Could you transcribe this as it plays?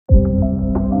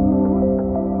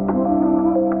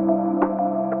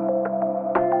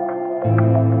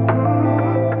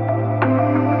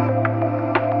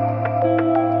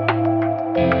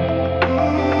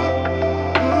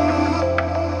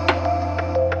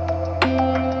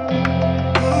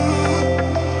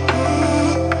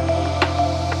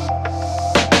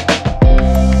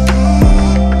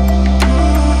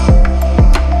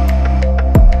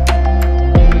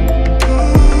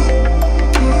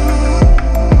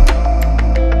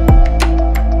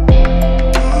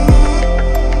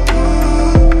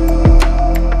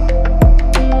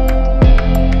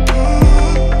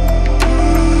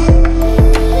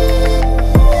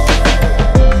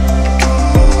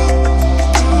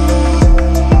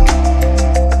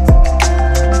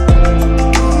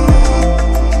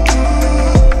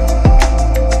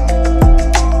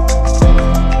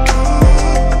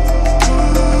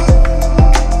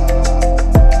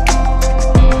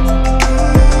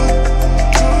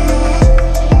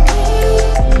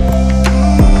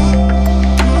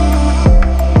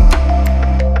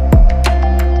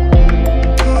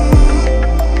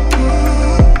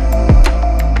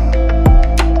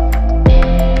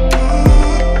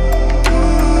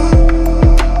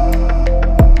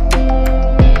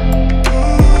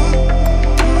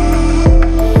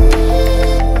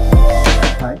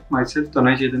myself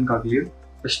Tanay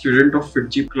a student of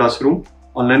FIITJEE classroom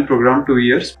online program 2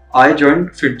 years. I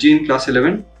joined FIITJEE in class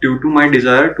 11 due to my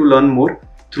desire to learn more.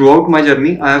 Throughout my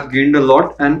journey, I have gained a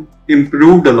lot and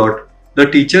improved a lot. The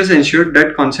teachers ensured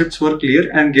that concepts were clear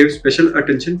and gave special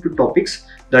attention to topics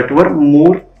that were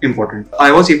more important.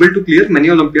 I was able to clear many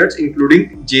Olympiads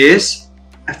including JEE,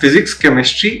 physics,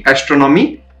 chemistry,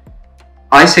 astronomy.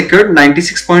 I secured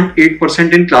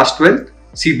 96.8% in class 12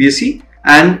 CBSE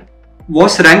and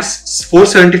was ranked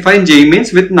 475 in JEE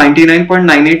mains with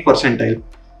 99.98 percentile.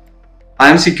 I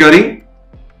am securing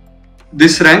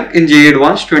this rank in JEE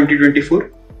Advanced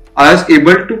 2024. I was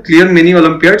able to clear many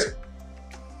Olympiads.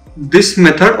 This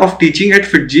method of teaching at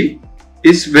FIITJEE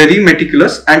is very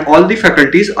meticulous and all the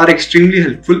faculties are extremely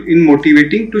helpful in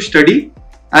motivating to study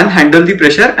and handle the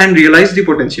pressure and realize the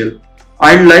potential.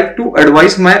 I'd like to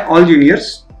advise my all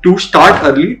juniors to start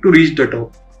early to reach the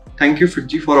top. Thank you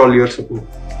FIITJEE for all your support.